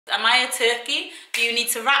Am I a turkey? Do you need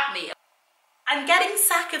to wrap me? I'm getting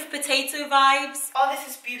sack of potato vibes. Oh, this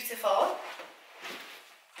is beautiful.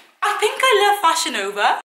 I think I love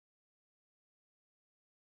Fashionnova.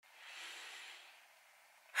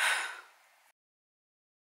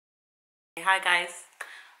 Hi guys,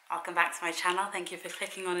 welcome back to my channel. Thank you for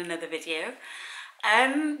clicking on another video.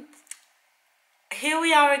 Here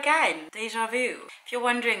we are again, deja vu. If you're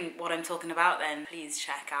wondering what I'm talking about, then please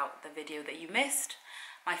check out the video that you missed,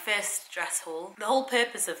 my first dress haul. The whole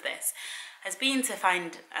purpose of this has been to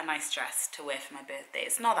find a nice dress to wear for my birthday.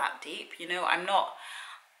 It's not that deep, you know.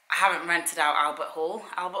 I haven't rented out Albert Hall.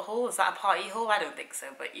 Albert Hall, is that a party hall? I don't think so,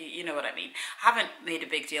 but you know what I mean. I haven't made a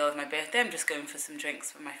big deal of my birthday. I'm just going for some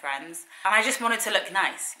drinks with my friends. And I just wanted to look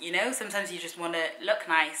nice, you know? Sometimes you just want to look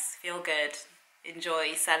nice, feel good,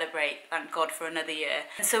 enjoy, celebrate, thank God for another year.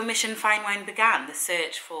 And so Mission Fine Wine began, the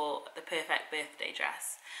search for the perfect birthday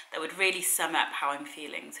dress that would really sum up how I'm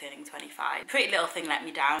feeling turning 25. Pretty Little Thing let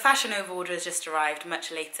me down. Fashionnova order has just arrived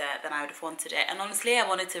much later than I would have wanted it, and honestly I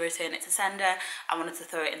wanted to return it to sender, I wanted to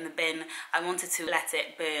throw it in the bin, I wanted to let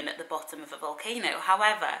it burn at the bottom of a volcano.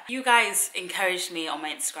 However, you guys encouraged me on my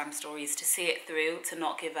Instagram stories to see it through, to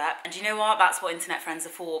not give up, and you know what, that's what internet friends are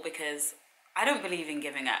for, because I don't believe in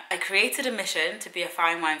giving up. I created a mission to be a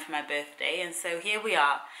fine wine for my birthday, and so here we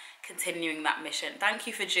are, continuing that mission. Thank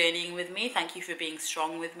you for journeying with me, thank you for being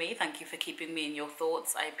strong with me, thank you for keeping me in your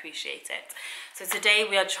thoughts, I appreciate it. So today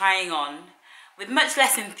we are trying on, with much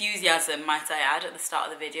less enthusiasm might I add at the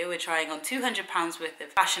start of the video, we're trying on £200 worth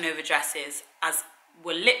of Fashionnova dresses as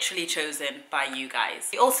were literally chosen by you guys.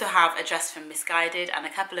 We also have a dress from Missguided and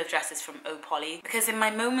a couple of dresses from Ohpolly, because in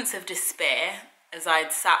my moments of despair, as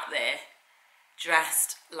I'd sat there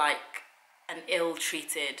dressed like an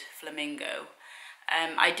ill-treated flamingo,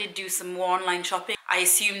 I did do some more online shopping. I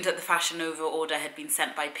assumed that the Fashionnova order had been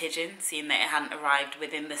sent by pigeon, seeing that it hadn't arrived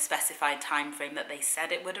within the specified time frame that they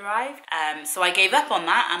said it would arrive. So I gave up on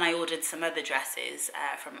that and I ordered some other dresses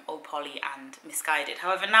from Ohpolly and Missguided.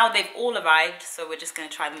 However, now they've all arrived, so we're just going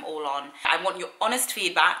to try them all on. I want your honest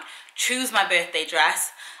feedback. Choose my birthday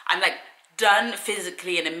dress. I'm like done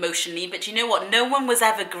physically and emotionally, but you know what, no one was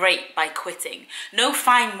ever great by quitting. No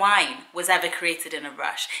fine wine was ever created in a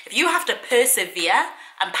rush. If you have to persevere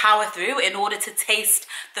and power through in order to taste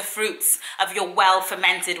the fruits of your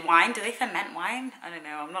well-fermented wine. Do they ferment wine? I don't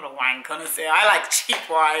know, I'm not a wine connoisseur. I like cheap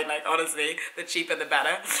wine, like honestly, the cheaper the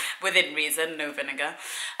better, within reason, no vinegar.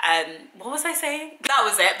 What was I saying? That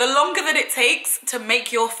was it. The longer that it takes to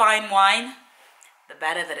make your fine wine, the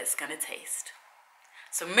better that it's gonna taste.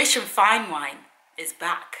 So Mission Fine Wine is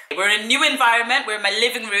back. We're in a new environment, we're in my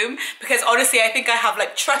living room, because honestly I think I have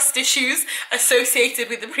like trust issues associated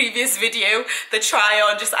with the previous video, the try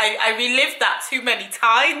on, I relived that too many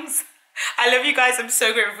times. I love you guys, I'm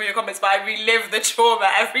so grateful for your comments, but I relive the trauma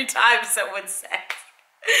every time someone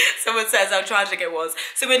says how tragic it was.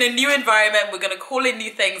 So we're in a new environment, we're gonna call in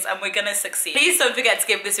new things and we're gonna succeed. Please don't forget to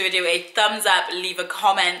give this video a thumbs up, leave a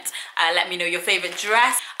comment, let me know your favorite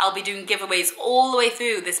dress. I'll be doing giveaways all the way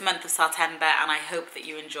through this month of September and I hope that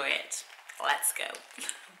you enjoy it. Let's go.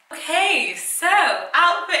 Okay, so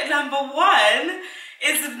outfit number one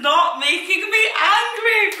is not making me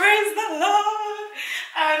angry, praise the Lord.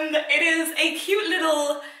 It is a cute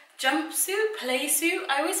little jumpsuit, play suit.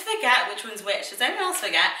 I always forget which one's which. Does anyone else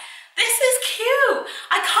forget? This is cute.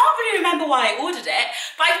 I can't really remember why I ordered it,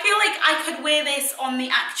 but I feel like I could wear this on the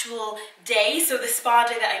actual day, so the spa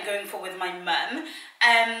day that I'm going for with my mum.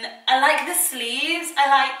 I like the sleeves. I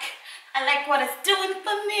like what it's doing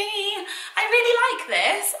for me. I really like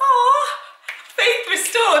this. Oh, faith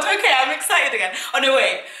restored. Okay, I'm excited again. Oh no,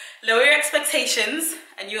 wait. Lower your expectations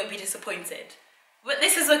and you won't be disappointed. But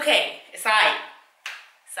this is okay. It's alright.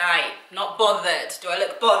 Sorry, not bothered. Do I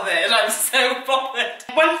look bothered? I'm so bothered.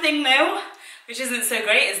 One thing though, which isn't so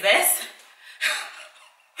great, is this.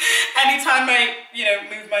 Anytime I,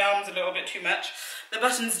 move my arms a little bit too much, the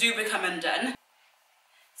buttons do become undone.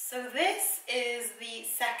 So this is the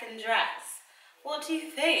second dress. What do you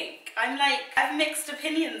think? I have mixed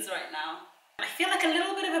opinions right now. I feel like a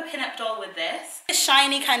little bit of a pin-up doll with this. A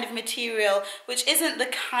shiny kind of material, which isn't the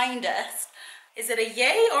kindest. Is it a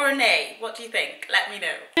yay or a nay? What do you think? Let me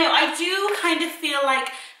know. I do kind of feel like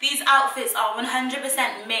these outfits are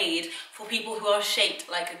 100% made for people who are shaped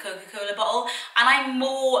like a Coca-Cola bottle, and I'm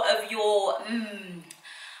more of your,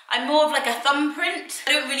 I'm more of like a thumbprint.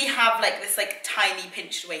 I don't really have like this like tiny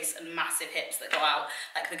pinched waist and massive hips that go out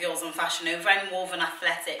like the girls on Fashionnova. I'm more of an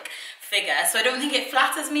athletic figure, so I don't think it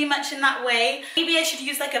flatters me much in that way. Maybe I should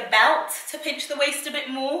use like a belt to pinch the waist a bit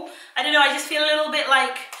more. I don't know, I just feel a little bit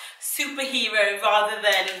like superhero rather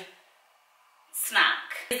than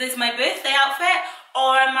snack. Is this my birthday outfit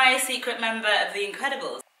Or am I a secret member of The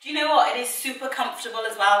Incredibles? Do you know what? It is super comfortable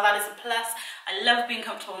as well. That is a plus. I love being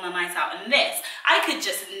comfortable on a night out. And this, I could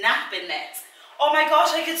just nap in this. Oh my gosh,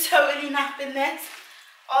 I could totally nap in this.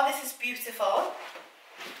 Oh, this is beautiful.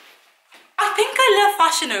 I think I love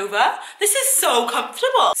Fashionnova. This is so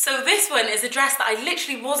comfortable. So this one is a dress that I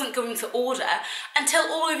literally wasn't going to order until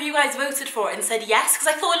all of you guys voted for it and said yes, because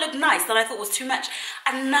I thought it looked nice, that I thought was too much.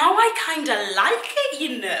 And now I kind of like it,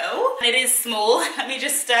 you know? And it is small. Let me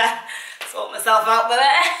just sort myself out with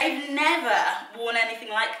it. I've never worn anything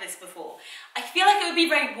like this before. I feel like it would be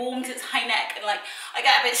very warm to its high neck, and like I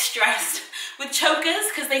get a bit stressed with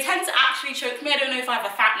chokers because they tend to actually choke me. I don't know if I have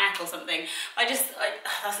a fat neck or something.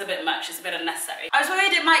 That's a bit much, it's a bit unnecessary. I was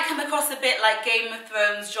worried it might come across a bit like Game of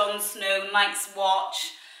Thrones, Jon Snow, Night's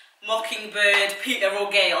Watch, Mockingbird, Peter or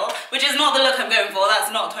Gale, which is not the look I'm going for.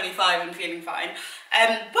 That's not 25 and feeling fine.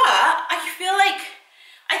 But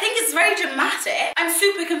I think it's very dramatic. I'm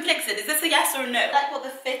super conflicted. Is this a yes or a no? I like what the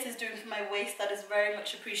fit is doing for my waist. That is very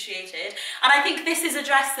much appreciated. And I think this is a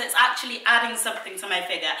dress that's actually adding something to my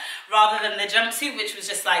figure rather than the jumpsuit, which was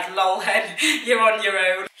just like, lol, hen, you're on your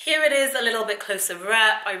own. Here it is a little bit closer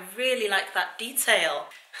up. I really like that detail.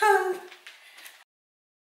 I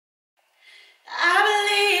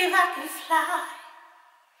believe I can fly.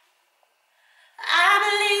 I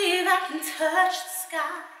believe I can touch the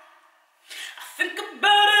sky. I think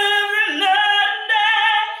about it every night and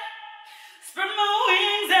day. Spread my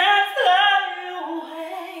wings and fly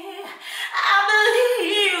away. I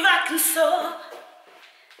believe I can soar.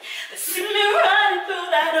 See me right through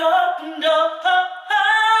that open door.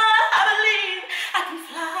 I believe I can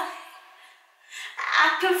fly.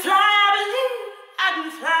 I can fly. I believe I can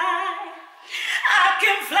fly. I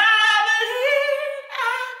can fly.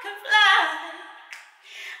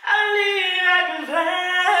 I believe I can fly.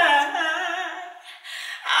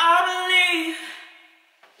 I believe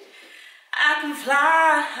I can fly. I can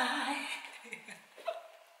fly.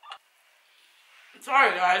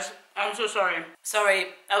 Sorry guys, I'm so sorry. Sorry,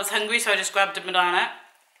 I was hungry so I just grabbed a banana.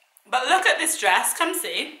 But look at this dress, come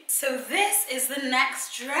see. So this is the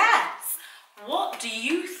next dress. What do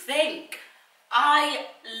you think? I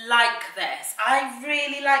like this. I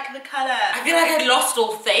really like the colour. I feel like I'd lost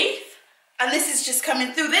all faith and this is just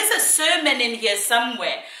coming through. There's a sermon in here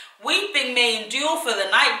somewhere. Weeping may endure for the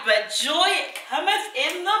night, but joy cometh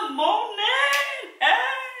in the morning.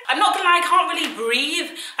 I'm not gonna lie, I can't really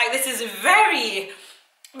breathe. Like, this is very,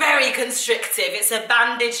 very constrictive. It's a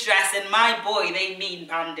bandage dress, and my boy, they mean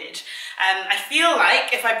bandage. I feel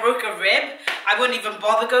like if I broke a rib, I wouldn't even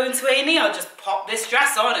bother going to A&E. I'll just pop this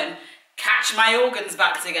dress on and catch my organs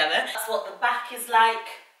back together. That's what the back is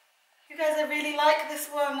like. You guys, I really like this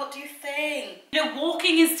one. What do you think? You know,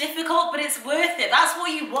 walking is difficult, but it's worth it. That's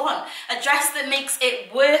what you want. A dress that makes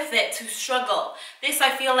it worth it to struggle. This, I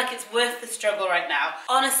feel like it's worth the struggle right now.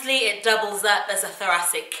 Honestly, it doubles up as a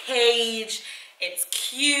thoracic cage. It's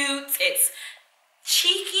cute. It's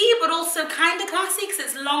cheeky, but also kind of classy because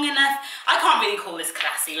it's long enough. I can't really call this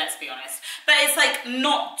classy, let's be honest. But it's like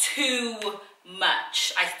not too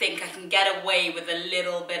much. I think I can get away with a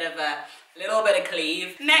little bit of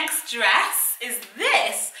cleave. Next dress is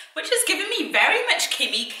this, which is giving me very much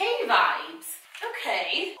Kimmy K vibes.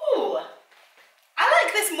 Okay. Ooh, I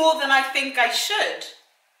like this more than I think I should.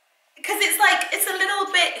 Because it's like, it's a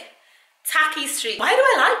little bit tacky street. Why do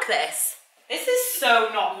I like this? This is so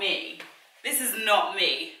not me. This is not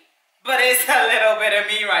me. But it's a little bit of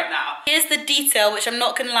me right now. Here's the detail, which I'm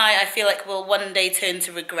not gonna lie, I feel like will one day turn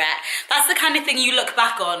to regret. That's the kind of thing you look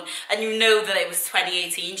back on and you know that it was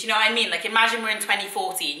 2018. Do you know what I mean? Like, imagine we're in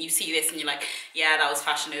 2014, you see this and you're like, yeah, that was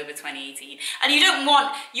Fashionnova 2018. And you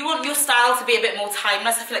want your style to be a bit more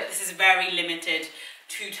timeless. I feel like this is very limited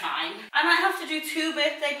to time. I might have to do 2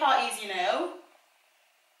 birthday parties, you know?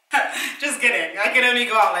 Just kidding. I can only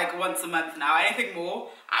go out like once a month now. Anything more?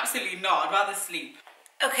 Absolutely not. I'd rather sleep.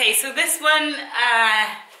 Okay, so this one,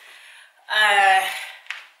 I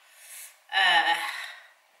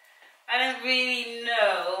don't really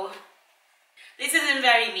know. This isn't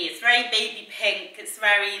very me. It's very baby pink. It's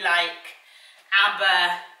very like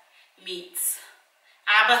ABBA meets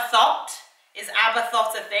ABBA thought. Is ABBA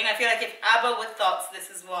thought a thing? I feel like if ABBA were thoughts,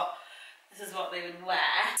 this is what they would wear.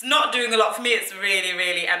 It's not doing a lot for me. It's really,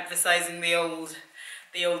 really emphasizing the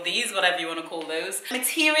oldies, whatever you want to call those.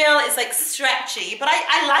 Material is like stretchy, but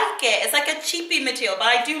I like it. It's like a cheapy material, but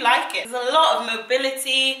I do like it. There's a lot of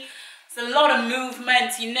mobility. There's a lot of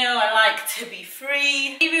movement. You know, I like to be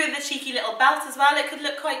free. Maybe with a cheeky little belt as well, it could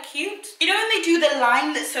look quite cute. You know when they do the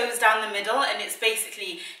line that sews down the middle and it's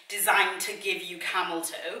basically designed to give you camel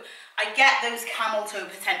toe? I get those camel toe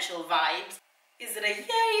potential vibes. Is it a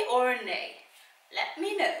yay or a nay? let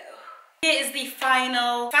me know. Here is the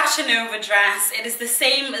final Fashionnova dress. It is the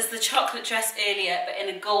same as the chocolate dress earlier, but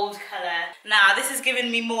in a gold colour. Now, this is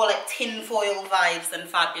giving me more like tinfoil vibes than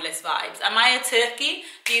fabulous vibes. Am I a turkey?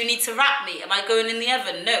 Do you need to wrap me? Am I going in the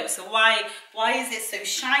oven? No. So why is it so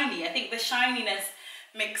shiny? I think the shininess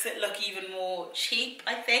makes it look even more cheap,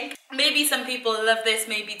 I think. Maybe some people love this,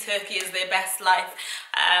 maybe turkey is their best life.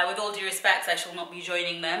 With all due respect, I shall not be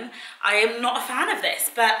joining them. I am not a fan of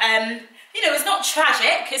this, but you know, it's not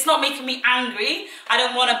tragic, it's not making me angry, I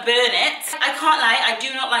don't want to burn it. I can't lie, I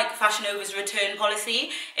do not like Fashion Nova's return policy.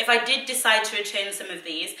 If I did decide to return some of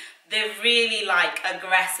these, they're really like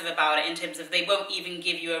aggressive about it in terms of they won't even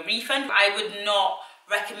give you a refund. I would not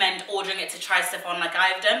recommend ordering it to try stuff on like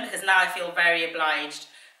I've done, because now I feel very obliged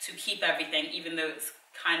to keep everything, even though it's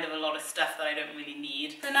kind of a lot of stuff that I don't really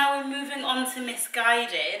need. So now we're moving on to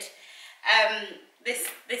Missguided.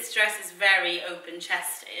 This dress is very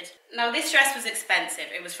open-chested. Now this dress was expensive.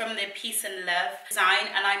 It was from the Peace and Love design,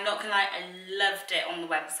 and I'm not gonna lie, I loved it on the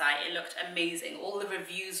website. It looked amazing. All the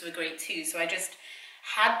reviews were great too, so I just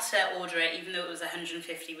had to order it, even though it was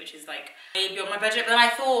 150, which is like maybe on my budget. But I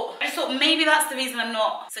just thought maybe that's the reason I'm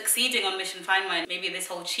not succeeding on Mission Find Mine. Maybe this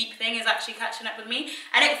whole cheap thing is actually catching up with me,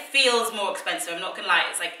 and it feels more expensive. I'm not gonna lie,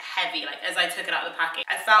 it's like heavy. Like as I took it out of the packet,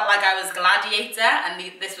 I felt like I was Gladiator,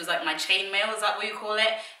 and this was like my chainmail. Is that what you call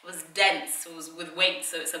it? It was dense. It was with weight,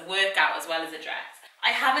 so it's a workout as well as a dress. I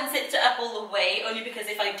haven't zipped it up all the way, only because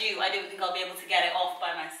if I do, I don't think I'll be able to get it off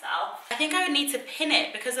by myself. I think I would need to pin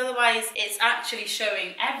it, because otherwise it's actually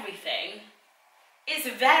showing everything. It's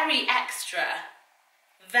very extra,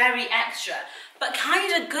 but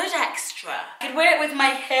kind of good extra. I could wear it with my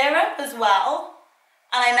hair up as well,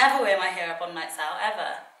 and I never wear my hair up on nights out,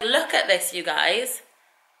 ever. Look at this, you guys.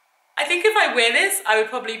 I think if I wear this, I would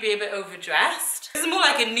probably be a bit overdressed. This is more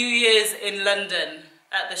like a New Year's in London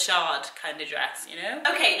at the Shard kind of dress, you know?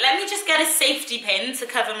 Okay, let me just get a safety pin to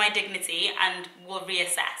cover my dignity and we'll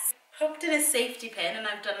reassess. Popped in a safety pin and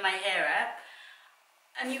I've done my hair up.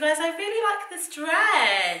 And you guys, I really like this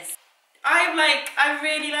dress. I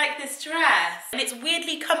really like this dress. And it's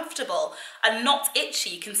weirdly comfortable and not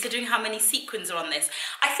itchy, considering how many sequins are on this.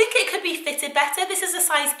 I think it could be fitted better. This is a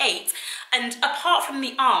size 8, and apart from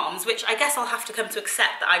the arms, which I guess I'll have to come to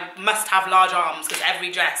accept that I must have large arms because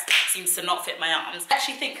every dress seems to not fit my arms, I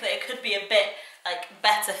actually think that it could be a bit like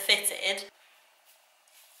better fitted.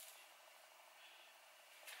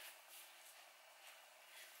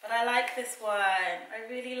 But I like this one. I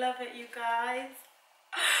really love it, you guys.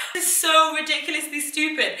 This is so ridiculously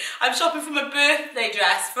stupid. I'm shopping for my birthday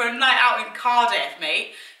dress for a night out in Cardiff,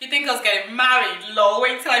 mate. You think I was getting married? Lol,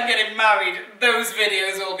 wait till I'm getting married. Those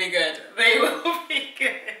videos will be good. They will be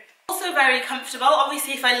good. Also very comfortable.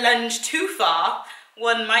 Obviously, if I lunge too far,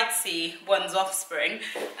 one might see one's offspring,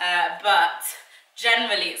 but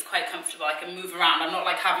generally it's quite comfortable. I can move around. I'm not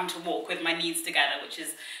like having to walk with my knees together, which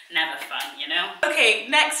is never fun, you know? Okay,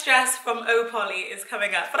 next dress from Ohpolly is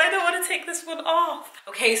coming up, but I don't want to take this one off.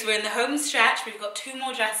 Okay, so we're in the home stretch. We've got 2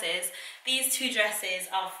 more dresses. These 2 dresses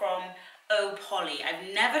are from Ohpolly.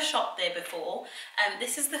 I've never shopped there before.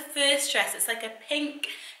 This is the first dress. It's like a pink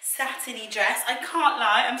satiny dress. I can't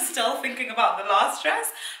lie, I'm still thinking about the last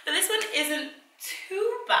dress, but this one isn't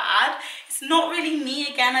too bad. It's not really me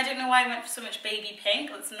again. I don't know why I went for so much baby pink.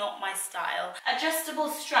 That's not my style. Adjustable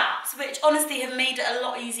straps, which honestly have made it a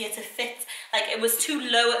lot easier to fit. Like it was too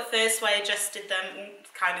low at first, so I adjusted them.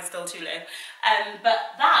 Kind of still too low. But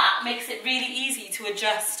that makes it really easy to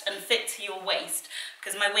adjust and fit to your waist,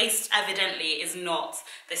 because my waist evidently is not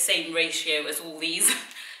the same ratio as all these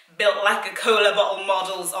built like a cola bottle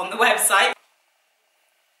models on the website.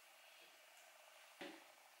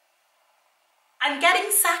 I'm getting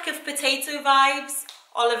sack of potato vibes.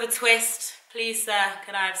 Oliver Twist, please sir,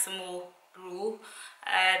 can I have some more gruel?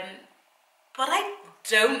 But I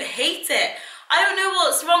don't hate it. I don't know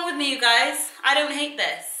what's wrong with me, you guys. I don't hate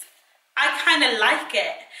this. I kind of like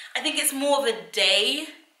it. I think it's more of a day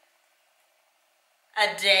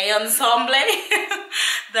ensemble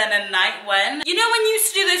than a night one. You know when you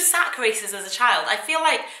used to do those sack races as a child? I feel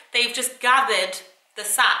like they've just gathered the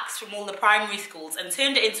sacks from all the primary schools and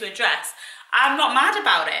turned it into a dress. I'm not mad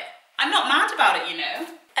about it. I'm not mad about it, you know.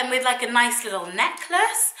 And with like a nice little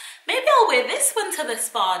necklace. Maybe I'll wear this one to the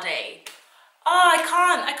spa day. Oh,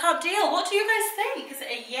 I can't deal. What do you guys think? Is it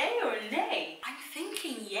a yay or a nay? I'm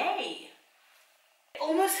thinking yay. It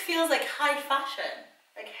almost feels like high fashion.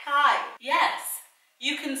 Like high. Yes,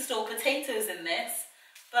 you can store potatoes in this,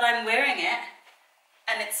 but I'm wearing it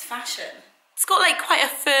and it's fashion. It's got like quite a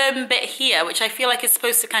firm bit here, which I feel like is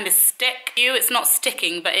supposed to kind of stick you. It's not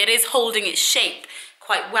sticking, but it is holding its shape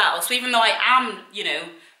quite well. So even though I am, you know,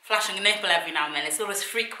 flashing a nipple every now and then. It's not as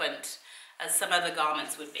frequent as some other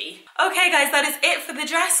garments would be. Okay guys, that is it for the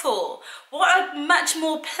dress haul. What a much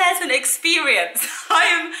more pleasant experience.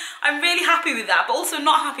 I'm really happy with that, but also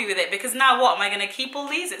not happy with it because now what, am I gonna keep all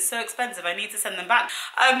these? It's so expensive, I need to send them back.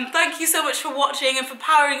 Thank you so much for watching and for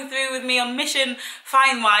powering through with me on Mission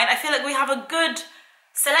Fine Wine. I feel like we have a good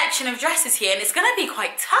selection of dresses here and it's gonna be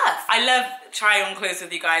quite tough. I love trying on clothes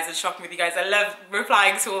with you guys and shopping with you guys. I love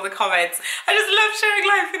replying to all the comments. I just love sharing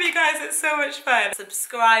life with you guys. It's so much fun.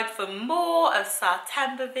 Subscribe for more of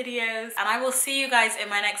September videos and I will see you guys in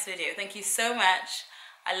my next video. Thank you so much.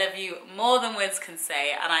 I love you more than words can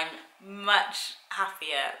say and I'm much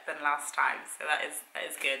happier than last time, so that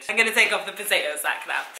is good. I'm gonna take off the potato sack now.